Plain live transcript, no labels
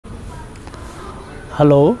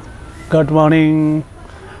Hello, good morning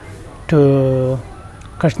to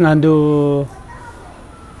Krishnendu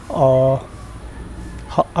or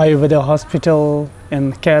Ayurveda hospital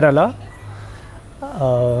in Kerala.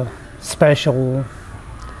 Special,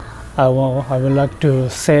 I would like to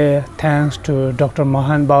say thanks to Dr.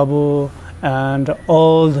 Mohan Babu and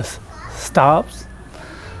all the staffs.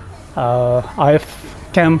 I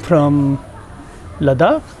came from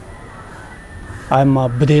Ladakh. I'm a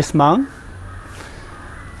Buddhist monk.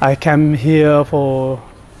 I came here for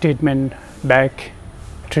treatment, back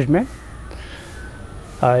treatment.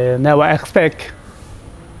 I never expect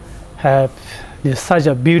have such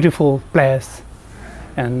a beautiful place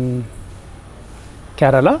in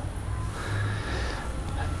Kerala.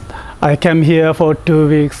 I came here for 2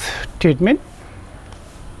 weeks treatment.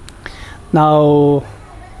 Now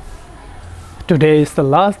today is the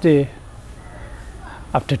last day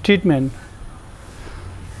after treatment.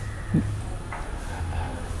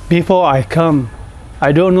 Before I come,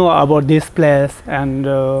 I don't know about this place and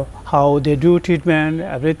how they do treatment,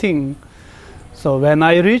 everything. So when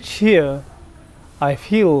I reach here, I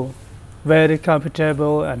feel very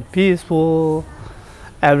comfortable and peaceful.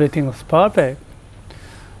 Everything is perfect.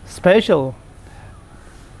 Special.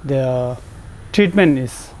 The treatment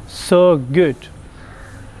is so good,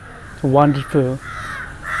 wonderful.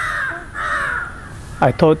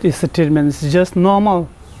 I thought this treatment is just normal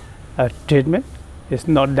treatment. It's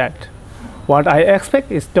not that. What I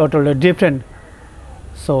expect is totally different.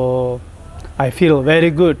 So I feel very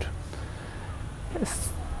good.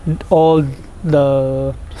 All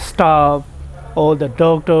the staff, all the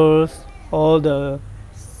doctors, all the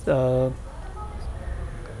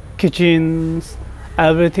kitchens,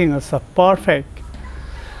 everything is perfect.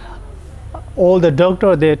 All the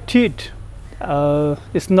doctors they treat,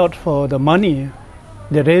 it's not for the money.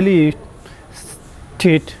 They really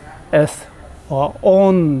treat as our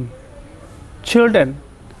own children.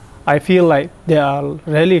 I feel like they are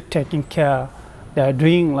really taking care. They are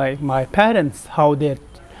doing like my parents, how they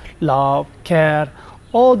love, care,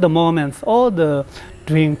 all the moments, all the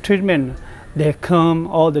doing treatment. They come,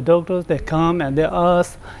 all the doctors, they come and they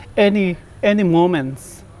ask any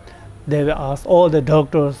moments. They will ask all the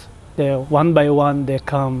doctors, they one by one they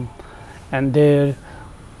come and they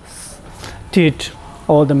teach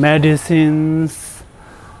all the medicines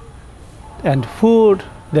and food.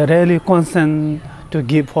 They really concerned to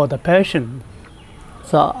give for the patient.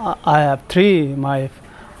 So I have three my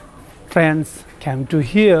friends came to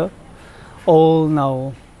here. All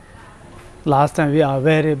now, last time we are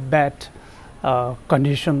very bad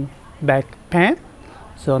condition, back pain.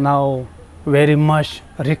 So now very much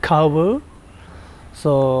recover.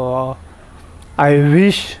 So I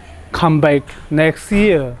wish come back next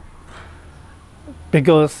year,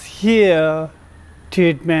 because here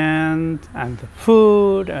treatment and the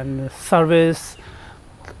food and the service,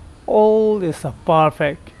 all is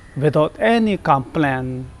perfect without any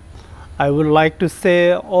complaint. I would like to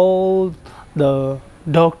say all the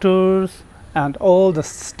doctors and all the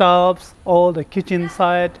staffs, all the kitchen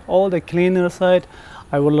side, all the cleaner side,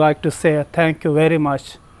 I would like to say thank you very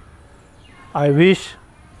much. I wish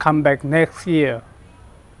come back next year.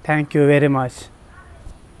 Thank you very much.